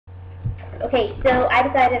Okay, so I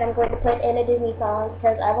decided I'm going to put in a Disney song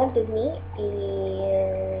because I love Disney,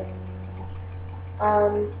 and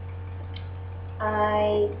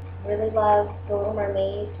I really love The Little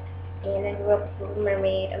Mermaid, and I grew up with The Little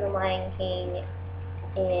Mermaid and The Lion King,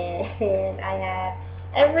 and I have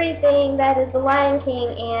everything that is The Lion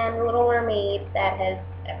King and The Little Mermaid that has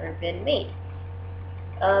ever been made.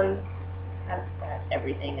 I've got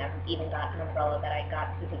everything. I've even got an umbrella that I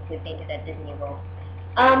got specifically painted at Disney World.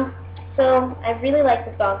 So I really like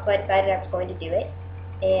the song, so I decided I was going to do it.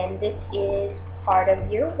 And this is Part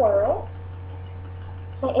of Your World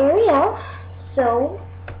by Ariel. So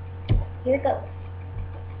here it goes.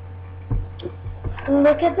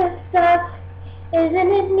 Look at the stuff, isn't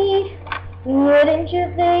it neat? Wouldn't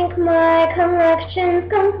you think my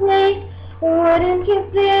collection's complete? Wouldn't you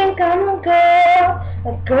think I'm a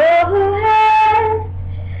girl who has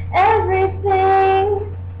everything?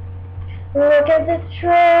 Look at this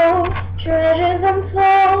trove, treasures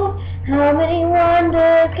unfold. How many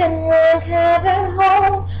wonders can one ever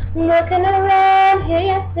hold? Looking around here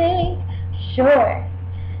you think, sure,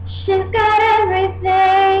 she's got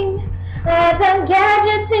everything. I've got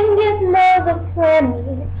gadgets and gizmos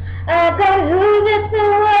aplenty. I've got who's this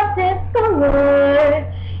and what's this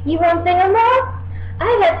galore. You want thing I'm off?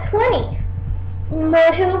 I got 20.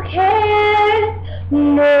 But who cares?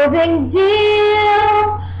 No big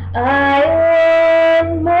deal. I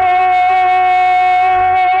want more.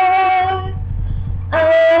 I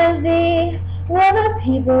wanna be where the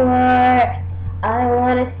people are. I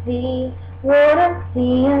wanna see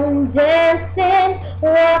them dancing,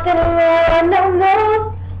 walking around. No,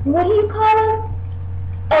 what do you call them?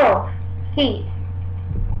 Oh, feet.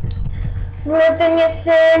 Flipping your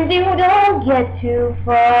sand, you don't get too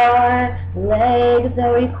far. Legs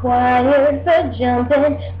are required for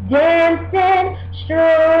jumping, dancing,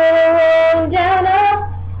 strolling down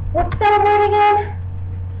what's that word again?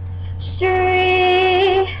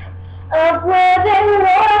 Street, up where they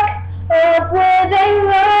walk, up where they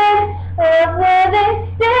run, up where they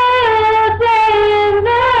still stay in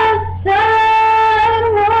the sun,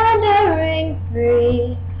 wandering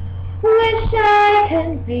free. Wish I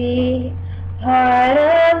could be part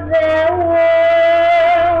of their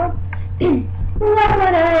world. What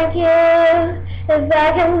would I give if I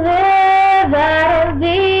could live out of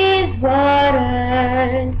these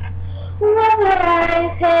waters? What would I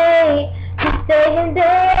take to stay and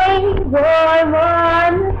day warm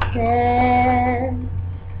on the sand?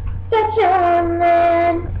 But your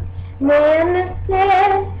men, they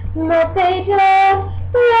understand what they don't.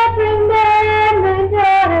 Let's remember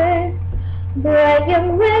daughters, bright young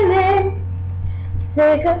women,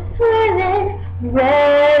 sick of swimming,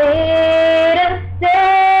 ready to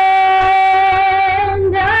stand.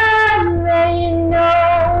 I'm ready to know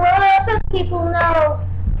what the people know.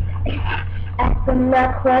 Ask them my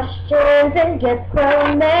questions and get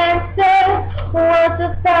some answers. What's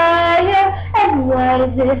a fire and what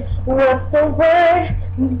is it? What's the word?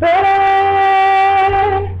 Burn.